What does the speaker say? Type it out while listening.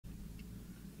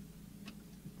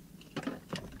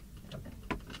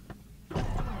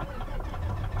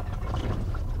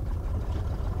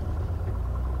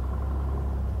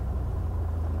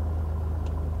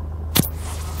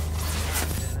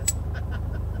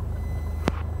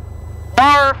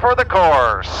Parr for the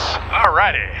course. All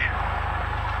righty.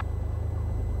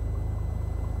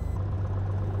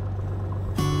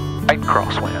 Right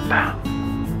crosswind.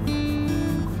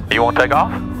 You want to take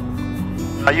off?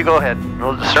 You go ahead.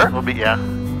 Sure. We'll be, yeah.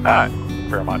 All right.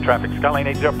 Fairmont traffic, Skyline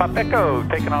 805 Echo,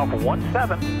 taking off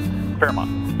 17,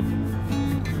 Fairmont.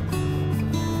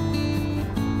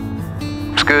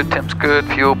 It's good, temp's good,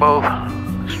 fuel both.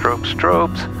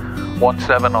 Strobes.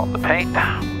 17 on the paint.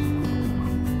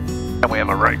 And we have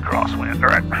a right crosswind, all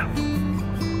right.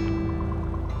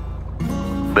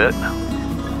 Bit.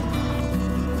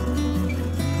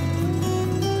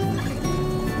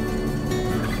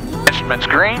 Instruments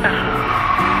green.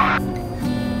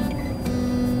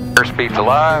 Airspeed's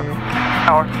alive.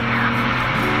 Power.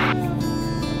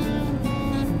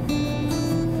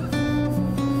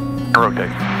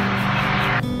 Rotate.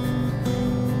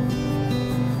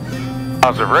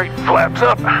 Positive rate, flaps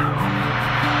up.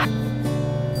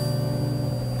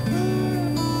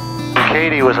 When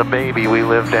Katie was a baby, we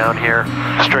lived down here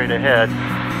straight ahead.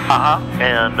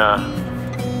 And,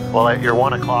 well, at your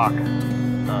 1 o'clock,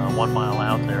 1 mile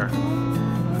out there.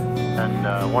 And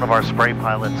one of our spray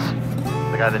pilots,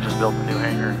 the guy that just built the new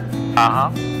hangar.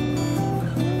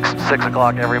 6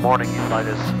 o'clock every morning, he'd light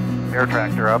his air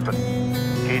tractor up, and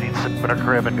Katie'd sit in her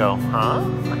crib and go, huh?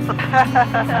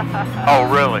 Oh,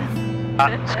 really?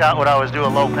 Scott would always do a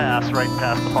low pass right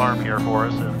past the farm here for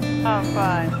us. And Oh,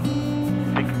 fun.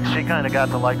 she kind of got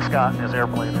to like Scott and his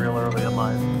airplane real early in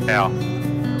life. Yeah.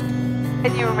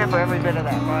 And you remember every bit of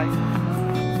that, right?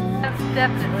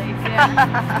 Definitely,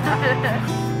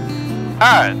 yeah.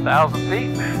 All right, 1,000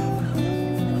 feet.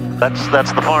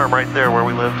 That's the farm right there where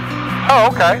we lived. Oh,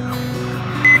 okay.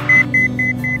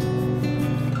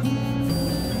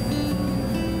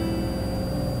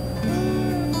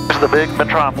 There's the big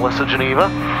metropolis of Geneva.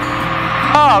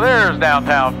 Oh, there's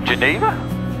downtown Geneva.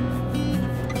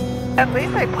 At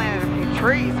least they planted a few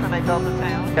trees when they built the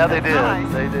town. Yeah, they That's did.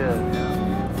 nice. They did.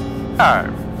 Yeah. All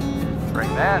right. Bring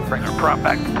our prop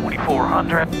back to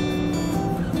 2,400.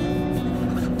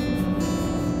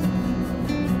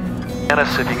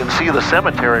 Janis, if you can see the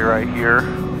cemetery right here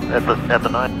at the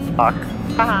 9 o'clock,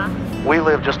 we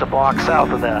live just a block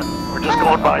south of that. We're just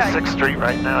going by 6th Street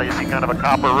right now. You see kind of a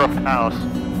copper roofed house,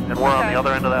 and we're on the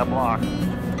other end of that block.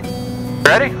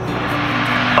 Ready?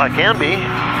 I can be.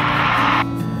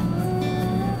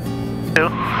 Your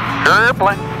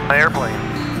airplane. My airplane.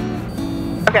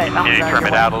 Okay, You need to trim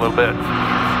it out a little bit.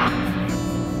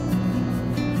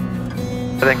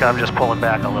 I think I'm just pulling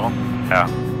back a little. Yeah.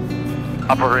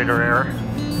 Operator error.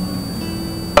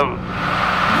 Oh,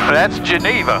 that's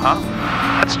Geneva, huh?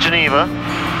 That's Geneva.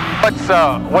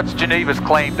 What's Geneva's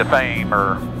claim to fame,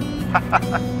 or?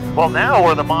 Well, now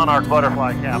we're the monarch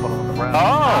butterfly capital of Nebraska.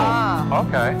 Oh,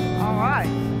 okay. All right.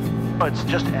 It's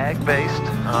just ag-based.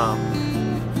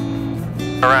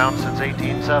 Around since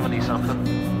 1870 something.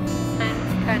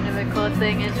 And kind of a cool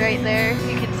thing is right there,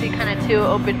 you can see kind of 2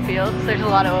 open fields. There's a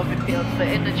lot of open fields, but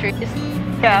in the trees.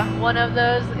 Yeah. One of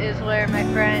those is where 2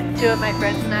 of my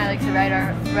friends and I like to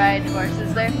ride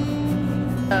horses there.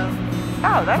 So,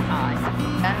 Oh, that's nice.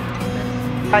 yeah.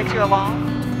 Invite you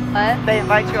along? What? They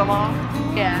invite you along?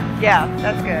 Yeah. Yeah,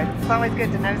 that's good. It's always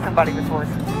good to know somebody with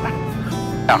horses.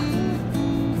 Yeah.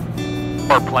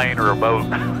 Or a plane or a boat.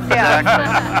 Yeah.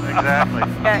 Exactly.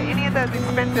 Yeah, any of those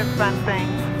expensive fun things.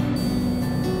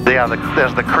 Yeah,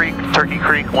 there's the creek, Turkey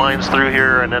Creek winds through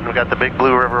here, and then we got the Big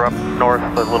Blue River up north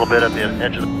a little bit at the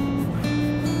edge of the...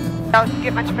 Oh, you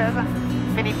get much pheasant?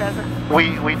 Mini pheasant?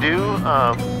 We do,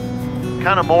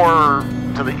 kind of more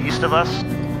to the east of us, a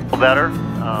little better.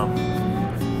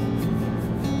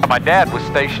 My dad was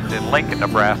stationed in Lincoln,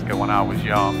 Nebraska when I was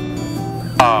young.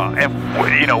 And,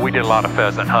 we did a lot of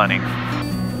pheasant hunting.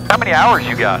 How many hours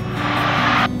you got?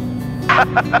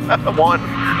 1.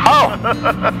 Oh!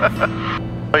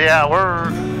 But yeah,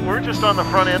 we're just on the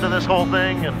front end of this whole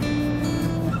thing, and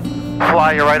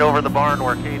fly you right over the barn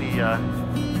where Katie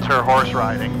is her horse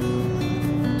riding,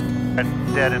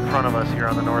 and dead in front of us here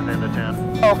on the north end of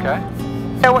town. Okay.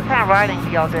 So what kind of riding do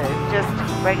y'all do? Just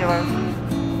regular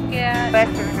Yeah.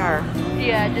 Western or?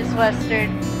 Yeah, just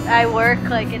Western. I work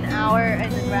like an hour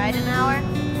and then ride an hour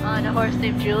on a horse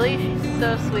named Julie. She's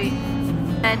so sweet.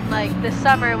 And like this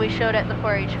summer we showed at the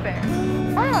 4-H fair.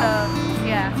 Oh. So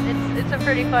yeah, it's a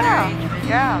pretty fun arrangement.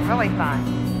 Yeah, really fun.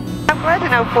 I'm glad to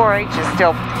know 4-H is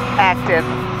still active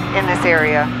in this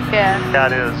area. Yeah.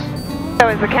 That is. So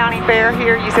is the county fair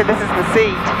here? You said this is the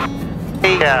seat.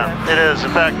 Yeah, it is.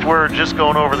 In fact, we're just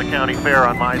going over the county fair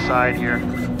on my side here.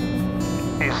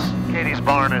 Katie's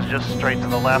barn is just straight to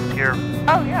the left here.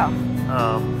 Oh, yeah.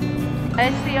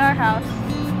 I see our house.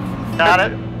 Got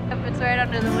it? Yep, it's right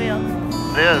under the wheel.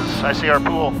 It is. I see our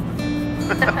pool.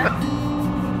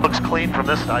 Looks clean from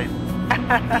this height.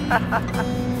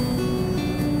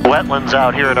 Wetlands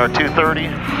out here at our 230.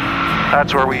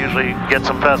 That's where we usually get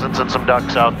some pheasants and some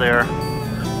ducks out there.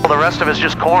 Well, the rest of it's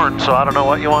just corn, so I don't know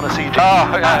what you want to see, Jim.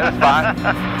 Oh, yeah, that's fine.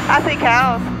 I see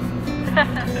cows.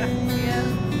 Yeah.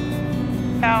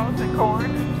 Cows and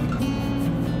corn.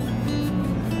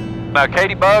 Now,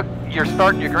 Katie Bug, you're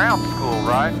starting your ground school,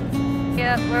 right?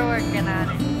 Yep, we're working on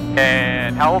it.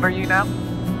 And how old are you now?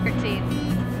 13.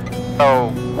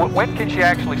 So, when can she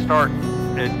actually start?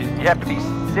 You have to be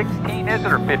 16, is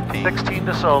it, or 15? 16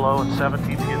 to solo and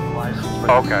 17 to get the license.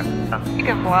 Okay. You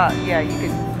can fly. Yeah, you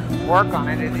can work on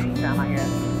it at any time, I guess.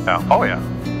 Yeah. Oh, yeah.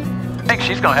 I think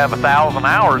she's going to have 1,000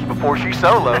 hours before she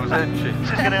solos, isn't she?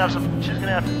 She's gonna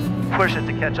have to push it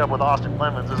to catch up with Austin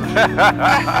Clemens, isn't she?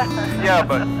 Yeah,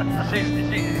 but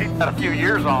he's got a few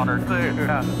years on her, too.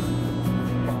 Yeah.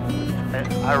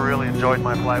 I really enjoyed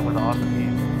my flight with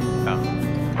Austin. Yeah.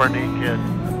 For a neat kid.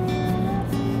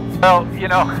 Well, you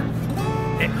know,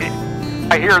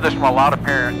 I hear this from a lot of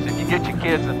parents. If you get your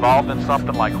kids involved in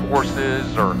something like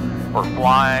horses or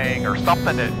flying or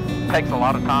something that takes a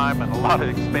lot of time and a lot of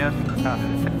expense,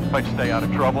 might stay out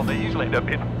of trouble. And they usually end up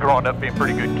growing up being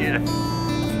pretty good kids.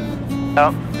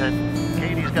 Yep, and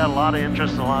Katie's got a lot of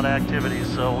interest and a lot of activities,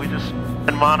 so we just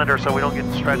monitor so we don't get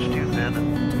stretched too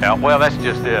thin. Yeah, well, that's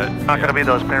just it. Not going to be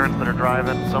those parents that are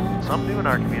driving. Some do in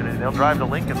our community. They'll drive to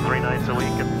Lincoln 3 nights a week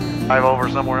and drive over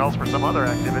somewhere else for some other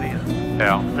activity.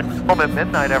 Yeah. They come home at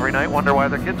midnight every night, wonder why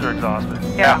their kids are exhausted.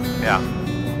 Yeah.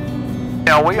 You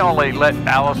know, we only let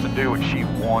Allison do what she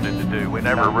wanted to do. We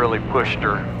never really pushed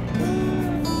her.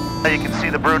 Now you can see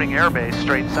the Bruning Air Base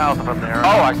straight south of them there.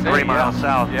 Oh, I see. 3 miles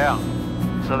south. Yeah.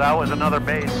 So that was another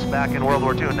base back in World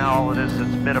War II, and now all it is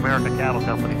Mid-America Cattle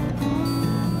Company.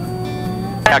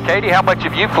 Now, Katie, how much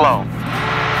have you flown?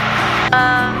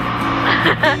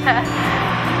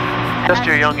 Just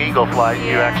your Young Eagle flight,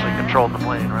 you Yeah. actually controlled the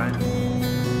plane, right?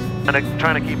 And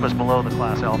trying to keep us below the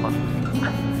Class Alpha.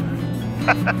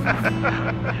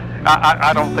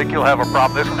 I don't think you'll have a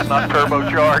problem. This one's not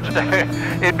turbocharged.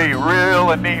 It'd be real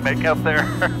anemic up there.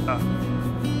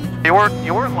 You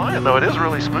weren't lying though. It is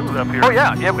really smooth up here. Oh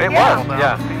yeah, it was. Yeah.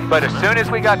 Yeah, but as soon as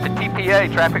we got to TPA,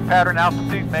 traffic pattern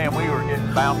altitude, man, we were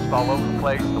getting bounced all over the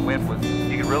place. The wind was.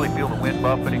 You could really feel the wind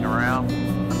buffeting around.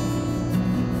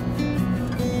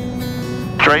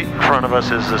 Straight in front of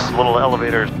us is this little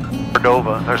elevator,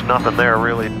 Cordova. There's nothing there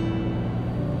really.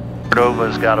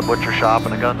 Cordova's got a butcher shop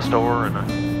and a gun store and a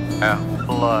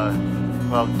little,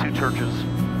 well, 2 churches.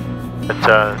 But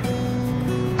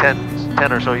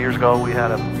 10 or so years ago, we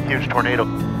had a huge tornado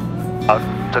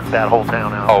took that whole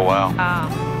town out. Oh wow!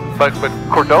 But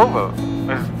Cordova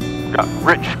has got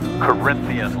rich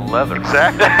Corinthian leather.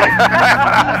 Exactly.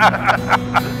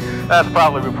 That's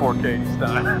probably before Katie's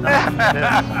time.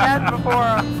 That's before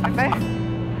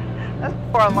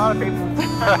a lot of people.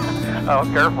 Oh,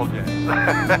 careful, James.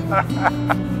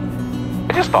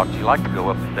 I just thought you liked to go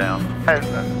up and down.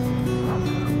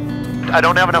 I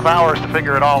don't have enough hours to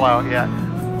figure it all out yet.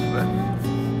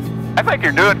 I think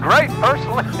you're doing great,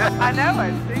 personally. I know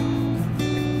it. See?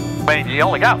 I mean, you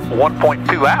only got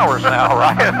 1.2 hours now,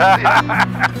 right?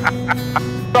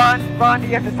 Ron, do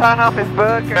you have to sign off his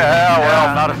book? Or? Yeah, well,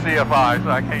 I'm not a CFI, so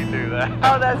I can't do that.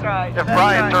 Oh, that's right. If That's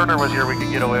Brian right. Turner was here, we could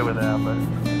get away with that, but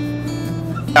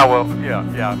Oh, well,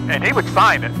 yeah. And he would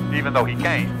sign it, even though he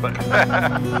can't, but...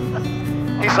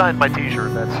 he signed my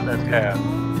T-shirt. That's good. Yeah.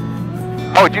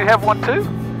 Oh, did you have one too?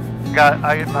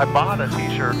 I bought a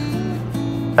T-shirt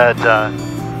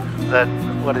that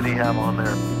what did he have on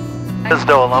there?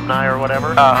 FSDO alumni or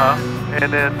whatever.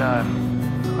 And then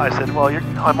I said, well,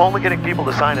 I'm only getting people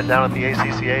to sign it down at the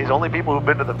ACCA's. Only people who've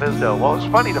been to the FSDO. Well, it's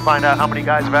funny to find out how many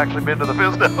guys have actually been to the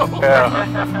FSDO.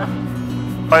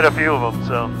 Yeah. Quite a few of them.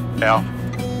 So Yeah.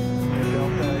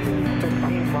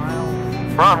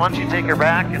 Ron, why don't you take her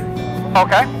back and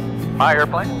Okay. My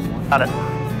airplane. got it.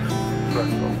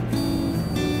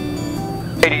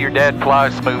 Katie, your dad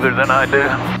flies smoother than I do.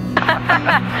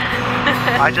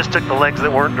 I just took the legs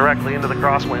that weren't directly into the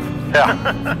crosswind.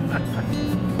 Yeah.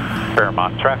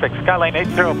 Fairmont traffic, Skylane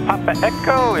 80 Papa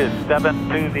Echo is 7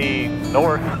 to the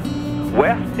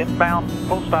northwest, inbound,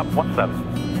 full stop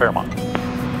 17, Fairmont.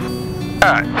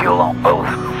 All right, fuel on both.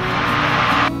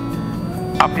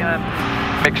 Hop in,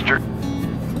 mixture.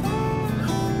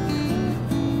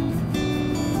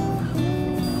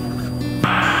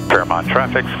 Fairmont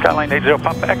traffic, Skylane 80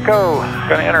 Papa Echo,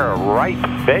 going to enter a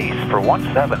right base for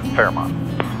 17, Fairmont.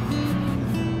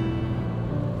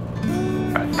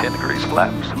 All right, 10 degrees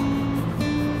flaps.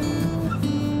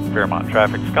 Fairmont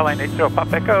traffic, Skyline 80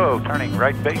 Pop Echo, turning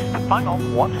right base to final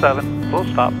 17, full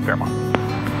stop, Fairmont.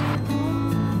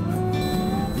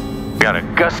 Got a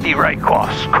gusty right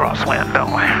crosswind,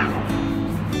 don't we?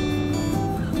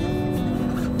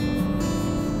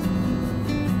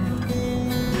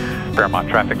 Fairmont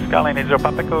traffic, Skyline 80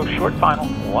 Pop Echo, short final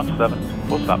 17,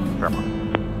 full stop, Fairmont.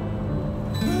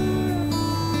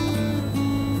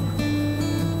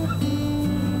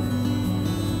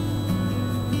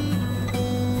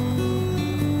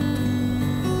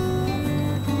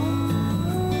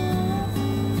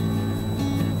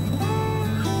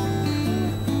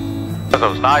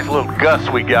 Those nice little gusts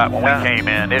we got when we came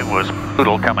in, it was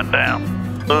brutal coming down.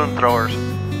 Balloon throwers.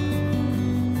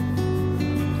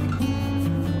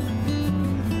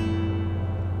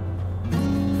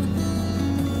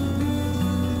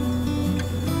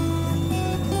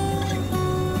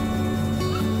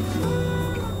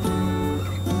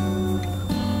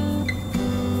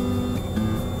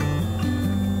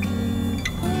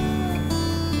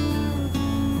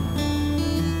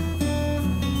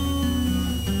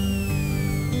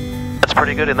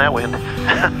 Pretty good in that wind.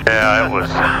 Yeah, it was.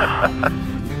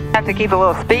 Have to keep a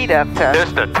little speed up to.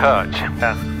 Just a touch.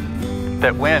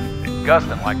 That wind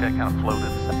gusting like that kind of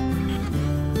floated.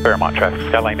 Fairmont traffic,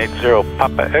 Skyline 80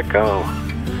 Papa Echo,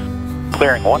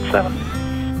 clearing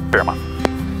 17, Fairmont.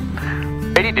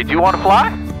 Katie, did you want to fly?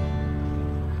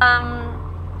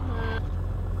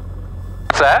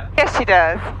 What's that? Yes, she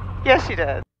does. Yes, she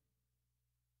does.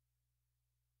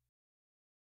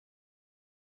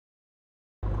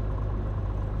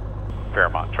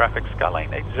 Fairmont traffic,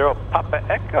 Skyline 80 Papa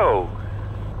Echo,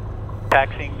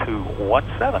 taxiing to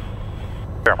 17,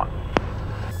 Fairmont.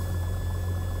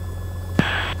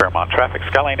 Fairmont traffic,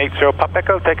 Skyline 80 Papa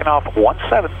Echo, taking off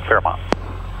 17, Fairmont.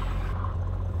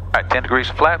 All right, 10 degrees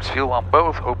of flaps, fuel on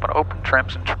both, open,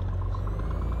 trims and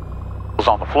trims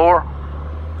on the floor.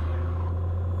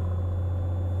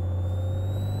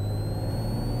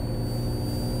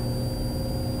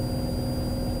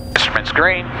 Instruments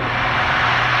green.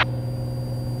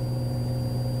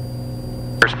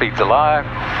 Airspeed's alive.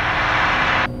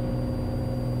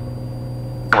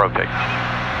 Rotate.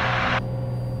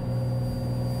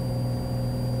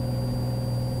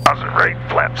 Positive rate,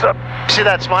 flaps up. See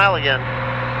that smile again.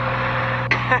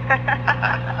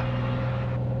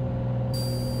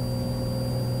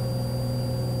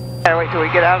 Gotta wait till we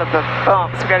get out of the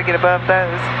bumps. We gotta get above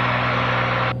those.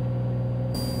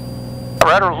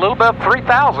 Right a little above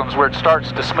 3,000 is where it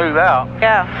starts to smooth out.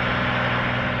 Yeah.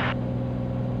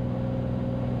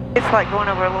 It's like going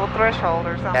over a little threshold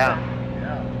or something. Yeah.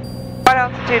 What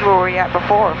altitude were we at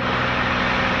before?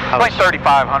 Like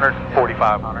 3,500,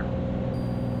 4,500.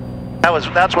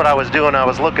 That's what I was doing. I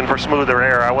was looking for smoother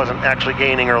air. I wasn't actually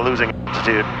gaining or losing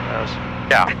altitude.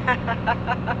 Yeah.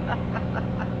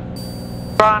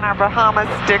 We're on our Bahamas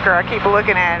sticker. I keep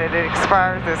looking at it. It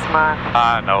expires this month.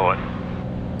 I know it.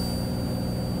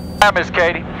 Hi, Miss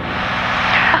Katie.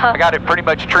 I got it pretty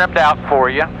much trimmed out for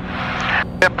you.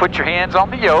 Then put your hands on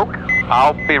the yoke.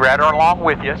 I'll be right along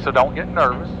with you, so don't get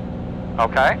nervous.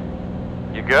 Okay?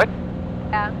 You good?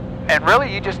 Yeah. And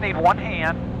really, you just need one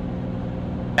hand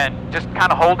and just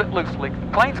kind of hold it loosely. The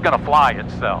plane's going to fly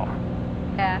itself.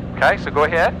 Yeah. Okay, so go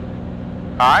ahead.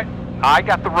 All right. I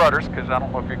got the rudders because I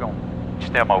don't know if you're going to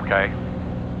stem okay.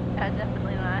 Yeah,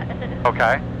 definitely not.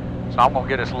 Okay. So I'm going to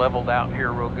get us leveled out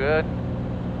here real good.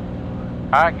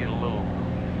 All right,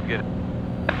 get it.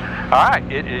 All right,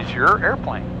 it is your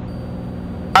airplane.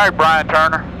 All right, Brian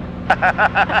Turner.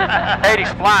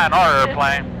 Katie's flying our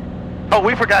airplane. Oh,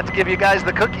 we forgot to give you guys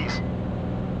the cookies.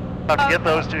 I'll have to get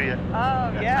those to you.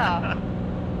 Oh, yeah.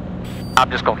 I'm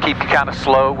just going to keep you kind of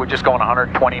slow. We're just going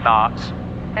 120 knots.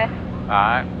 Okay. All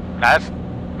right. That's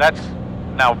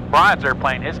now Brian's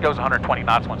airplane. His goes 120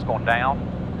 knots when it's going down.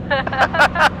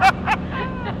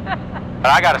 But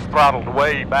I got us throttled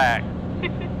way back,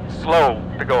 slow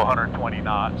to go 120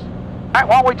 knots. All right.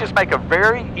 Why don't we just make a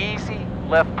very easy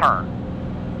left turn?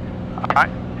 All right.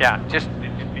 Yeah. Just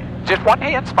one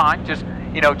hand's fine. Just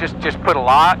put a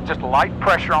light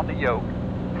pressure on the yoke.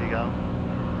 There you go.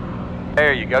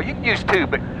 There you go. You can use two,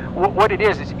 but what it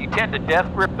is you tend to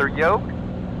death grip their yoke.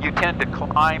 You tend to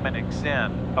climb and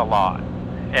extend a lot.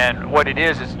 And what it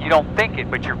is you don't think it,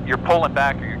 but you're pulling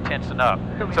back or you're tensing up.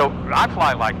 So I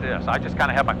fly like this. I just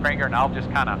kind of have my finger and I'll just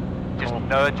kind of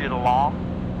nudge it along.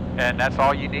 And that's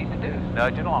all you need to do is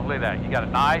nudge it along. Look at that. You got a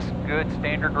nice, good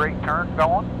standard rate turn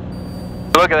going.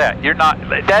 Look at that.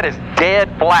 That is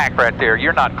dead black right there.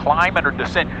 You're not climbing or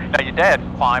descending. Now your dad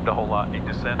climbed a whole lot. He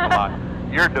descended a lot.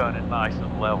 You're doing it nice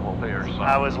and level there. So.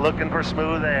 I was looking for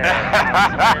smooth air.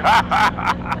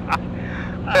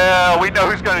 Yeah, we know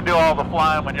who's going to do all the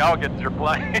flying when y'all get to your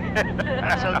plane.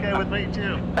 That's okay with me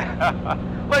too.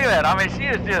 Look at that. I mean, she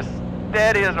is just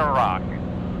steady as a rock.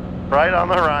 Right on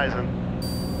the horizon.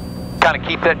 Kind of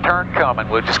keep that turn coming.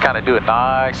 We'll just kind of do a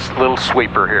nice little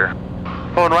sweeper here.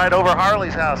 Going right over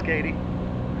Harley's house, Katie.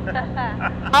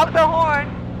 Off the horn.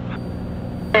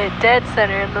 Dead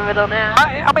center in the middle now.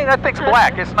 I mean, that thing's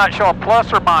black. It's not showing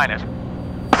plus or minus. Is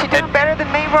she doing better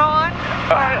than me, Ron?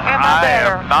 Or am I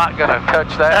better? am not going to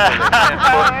touch that with a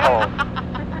 10-foot pole.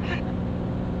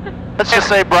 Let's just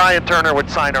say Brian Turner would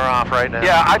sign her off right now.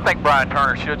 Yeah, I think Brian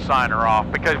Turner should sign her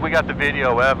off because we got the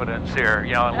video evidence here.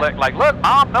 You know, and like, look,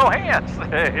 Mom, no hands.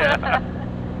 Yeah.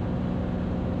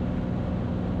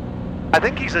 I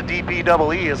think he's a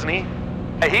DPEE, isn't he?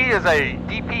 He is a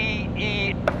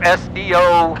DPEFSDO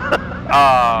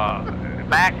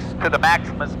max to the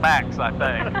Maximus Max, I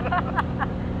think.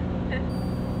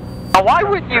 Now, why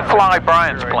wouldn't you fly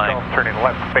Brian's plane? Turning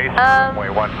left face, runway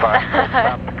 15,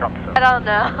 stop to come I don't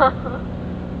know.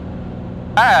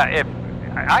 If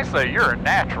I say you're a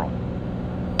natural.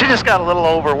 She just got a little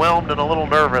overwhelmed and a little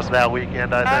nervous that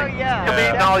weekend, I think. Oh, yeah.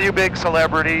 Meeting all you big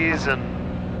celebrities and...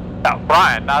 No,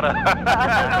 Brian, not a...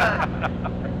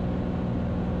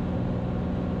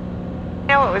 You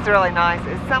know what was really nice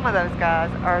is some of those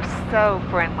guys are so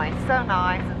friendly, so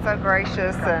nice, and so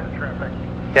gracious,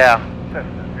 and Yeah.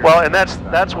 Well, and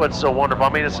that's what's so wonderful. I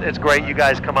mean, it's great you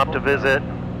guys come up to visit.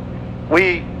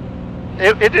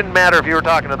 It didn't matter if you were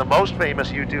talking to the most famous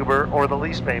YouTuber or the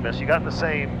least famous. You got the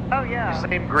same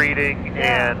same greeting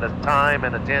and the time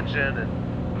and attention,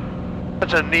 and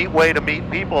such a neat way to meet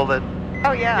people that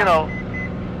you know.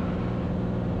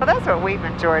 Well, that's what we've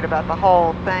enjoyed about the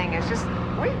whole thing. Is just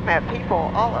we've met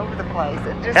people all over the place,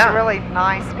 and just really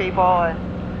nice people, and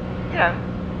you know.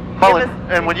 Well,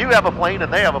 and when you have a plane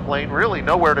and they have a plane, really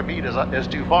nowhere to meet is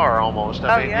too far almost.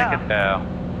 I mean, you can.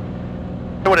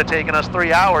 It would have taken us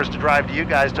 3 hours to drive to you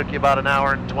guys. Took you about an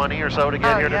hour and 20 or so to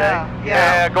get here today.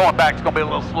 Yeah, going back's going to be a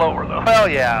little slower though. Well,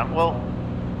 yeah. Well,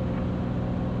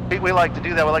 we like to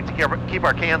do that. We like to keep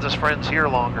our Kansas friends here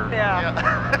longer.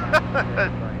 Yeah.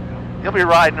 You'll be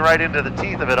riding right into the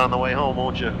teeth of it on the way home,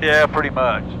 won't you? Yeah, pretty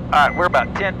much. All right, we're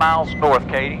about 10 miles north,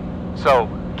 Katie. So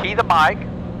key the mic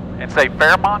and say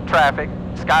Fairmont traffic,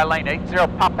 Skylane 80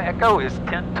 Papa Echo is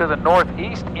 10 to the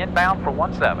northeast, inbound for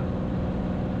 17.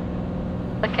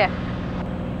 Okay.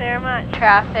 Fairmont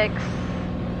traffic.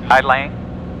 Skylane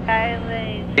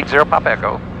Skylane 80 Papa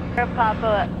Echo.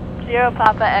 0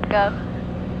 Papa Echo.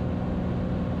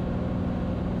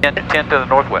 10 to the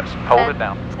northwest. Hold it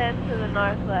down. 10 to the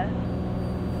northwest.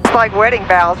 It's like wedding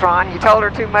vows, Ron. You told her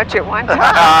too much at one time.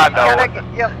 I know.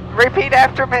 Repeat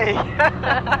after me.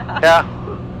 Yeah.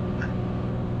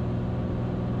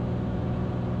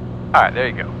 All right, there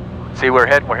you go. See, we're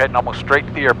heading almost straight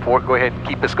to the airport. Go ahead and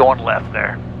keep us going left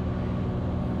there.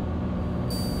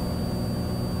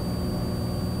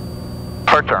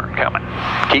 Per turn coming.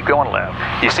 Keep going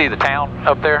left. You see the town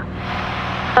up there?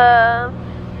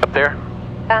 Up there?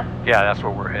 Yeah. Yeah, that's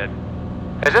where we're heading.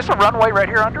 Is this a runway right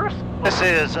here under us? This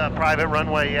is a private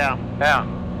runway, yeah. Yeah.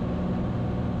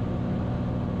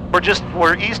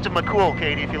 We're east of McCool,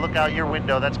 Katie. If you look out your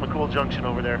window, that's McCool Junction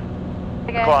over there.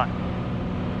 Okay. The clock.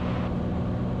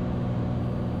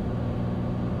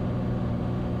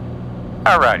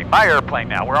 Alrighty, my airplane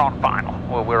now. We're on final.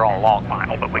 Well, we're on long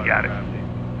final, but we got it.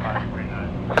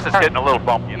 This is getting a little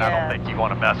bumpy, and I don't think you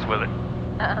want to mess with it.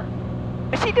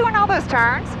 Is she doing all those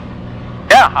turns?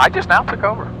 Yeah, I just now took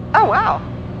over. Oh, wow.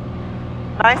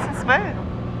 Nice and smooth.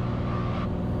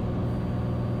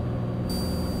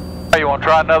 Hey, you want to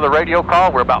try another radio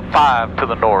call? We're about 5 to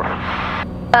the north.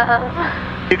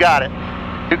 You got it.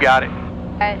 You got it.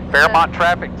 Right, Fairmont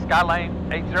traffic, Skylane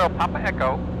 80 Papa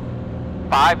Echo,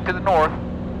 5 to the north,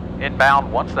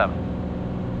 inbound 17.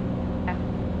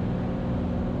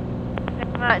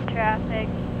 Fairmont traffic,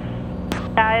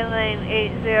 Skylane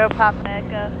 80 Papa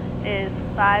Echo is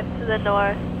 5 to the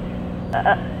north,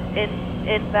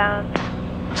 inbound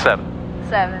 7.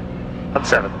 7.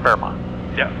 7, Fairmont.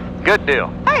 Yeah. Good deal.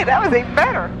 Hey, that was even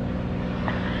better.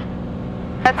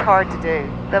 That's hard to do.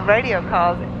 The radio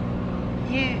calls,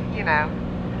 you know,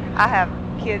 I have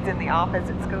kids in the office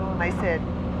at school, and they said,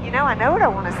 you know, I know what I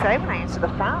want to say when I answer the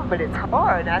phone, but it's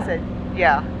hard. And I said,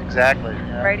 yeah. Exactly.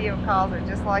 Yeah. Radio calls are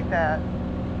just like that.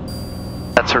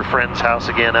 That's her friend's house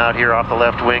again out here off the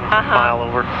left wing, mile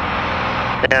over.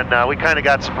 And we kind of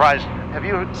got surprised. Have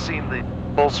you seen the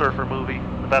Bull Surfer movie,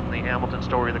 the Bethany Hamilton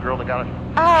story, the girl that got a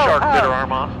shark bit her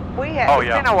arm off? We have.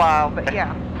 It's been a while, but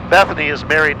yeah. Bethany is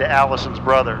married to Allison's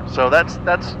brother, so that's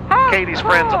Katie's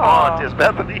friend's aunt is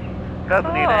Bethany and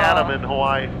Adam in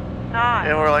Hawaii. Nice.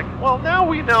 And we're like, well, now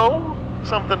we know.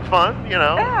 something fun, you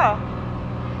know. Yeah.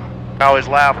 I always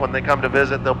laugh when they come to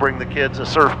visit. They'll bring the kids a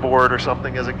surfboard or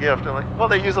something as a gift. And like, well,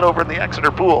 they use it over in the Exeter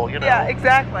pool, you know. Yeah,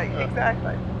 exactly,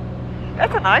 exactly.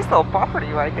 That's a nice little property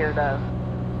right there, though.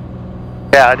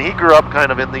 Yeah, and he grew up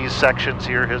kind of in these sections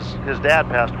here. His dad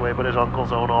passed away, but his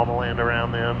uncles own all the land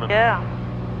around them. And Yeah.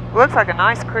 Looks like a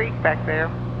nice creek back there.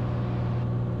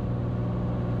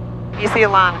 You see a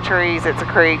line of trees, it's a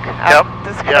creek. Yep, I've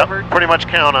discovered. pretty much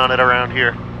count on it around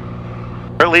here.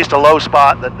 Or at least a low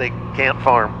spot that they can't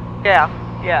farm. Yeah,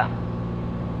 yeah.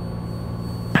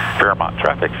 Fairmont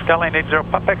traffic, Skyline 80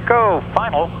 Papa Echo,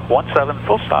 final 17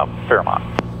 full stop, Fairmont.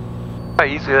 How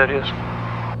easy that is.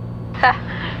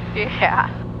 Yeah.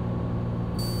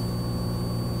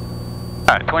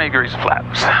 All right, 20 degrees of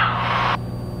flaps.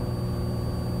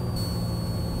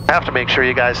 I have to make sure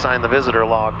you guys sign the visitor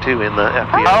log too in the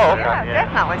FPL. Oh, okay. yeah,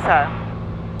 definitely so.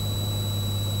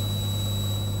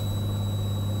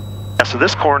 Yeah, so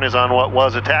this corn is on what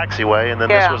was a taxiway, and then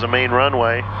this Yeah. was a main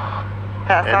runway. Yeah,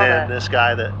 I And saw then that. this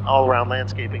guy that All Around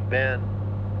Landscaping, Ben,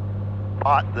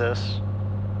 bought this,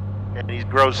 and he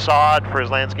grows sod for his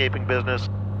landscaping business.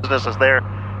 Business is there,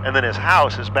 and then his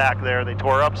house is back there. They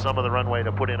tore up some of the runway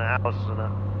to put in a house and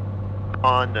a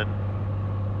pond, and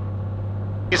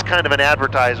he's kind of an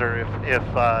advertiser. If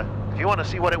you want to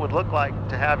see what it would look like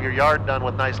to have your yard done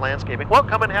with nice landscaping, well,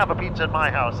 come and have a pizza in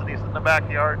my house. And he's in the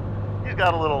backyard. He's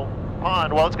got a little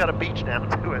pond. Well, it's got a beach down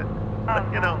to it. Oh,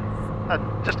 You know,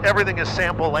 just everything is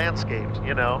sample landscaped.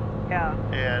 You know, Yeah.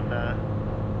 and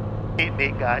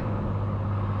neat guy.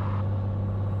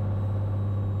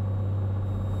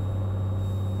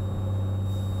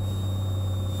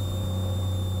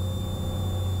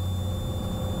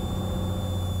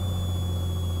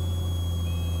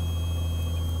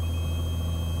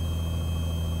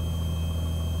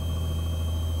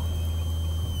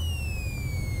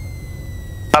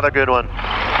 Another good one.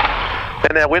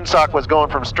 And that windsock was going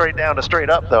from straight down to straight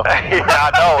up, though. Yeah,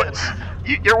 I know.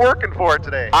 You're working for it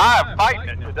today. I'm fighting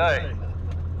it today.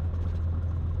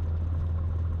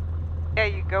 Yeah,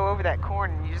 you go over that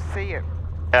corn and you just see it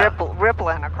Yeah.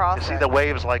 rippling across You see it. the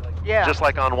waves like, Yeah. just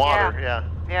like on water. Yeah.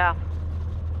 Yeah.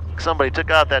 Somebody took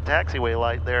out that taxiway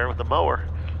light there with the mower.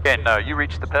 And you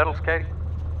reached the pedals, Katie?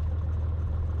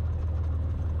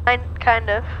 Kind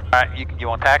of. All right, you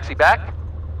want taxi back?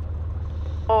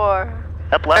 Or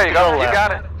Up left There you to go. go You left.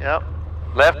 got it. Yep.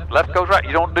 Left goes right.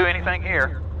 You don't do anything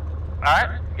here. All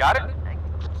right, got it?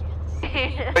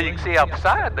 Well, you can see out the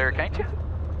side there, can't you?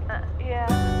 yeah.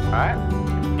 All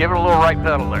right. Give it a little right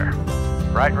pedal there.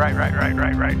 Right.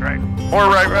 More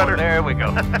right rudder. There we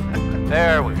go.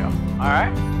 There we go. All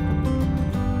right.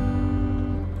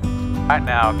 All right,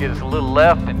 now get us a little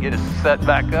left and get us set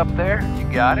back up there. You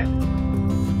got it.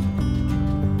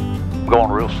 I'm going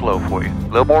real slow for you. A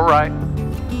little more right.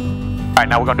 All right,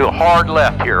 now we're going to do a hard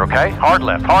left here, okay? Hard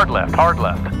left.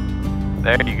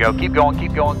 There you go. Keep going.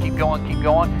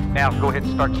 Now go ahead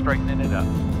and start straightening it up.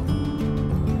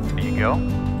 There you go.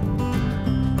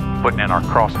 Putting in our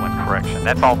crosswind correction.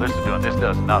 That's all this is doing. This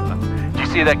does nothing. Did you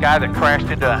see that guy that crashed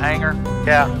into a hangar?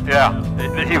 Yeah.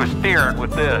 He was steering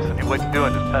with this, and he wasn't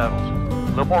doing his pedals. A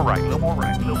little more right. There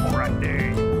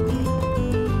you go.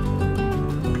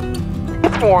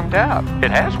 It's warmed up.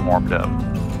 It has warmed up.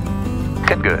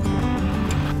 Looking good.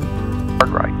 Hard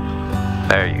right.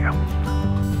 There you go.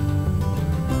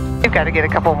 You've got to get a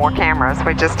couple more cameras.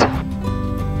 We just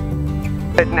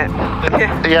couldn't it.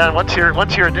 Yeah. Once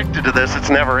you're addicted to this, it's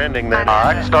never ending. Then. All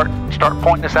right, start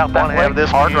pointing this out that Want to way. have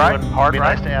this hard view, right. and Hard be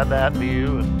right. nice to add that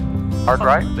view. And Hard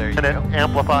right. There you it go.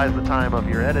 amplifies the time of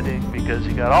your editing because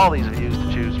you got all these views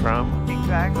to choose from.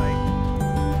 Exactly.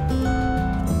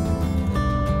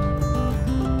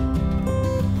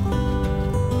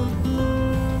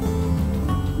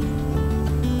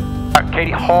 All right,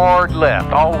 Katie, hard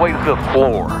left, all the way to the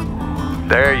floor.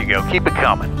 There you go. Keep it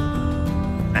coming.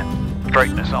 And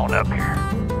straighten this on up here.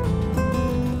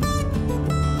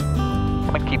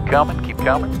 Keep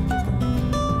coming.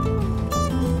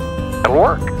 That'll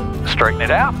work. Straighten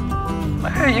it out.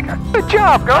 There you go. Good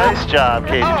job, girl. Nice job,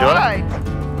 Katie. All Jordan. right.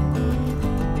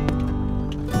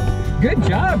 Good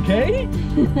job, Katie.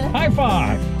 High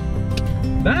five.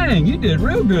 Dang, you did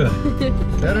real good.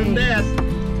 Better than that.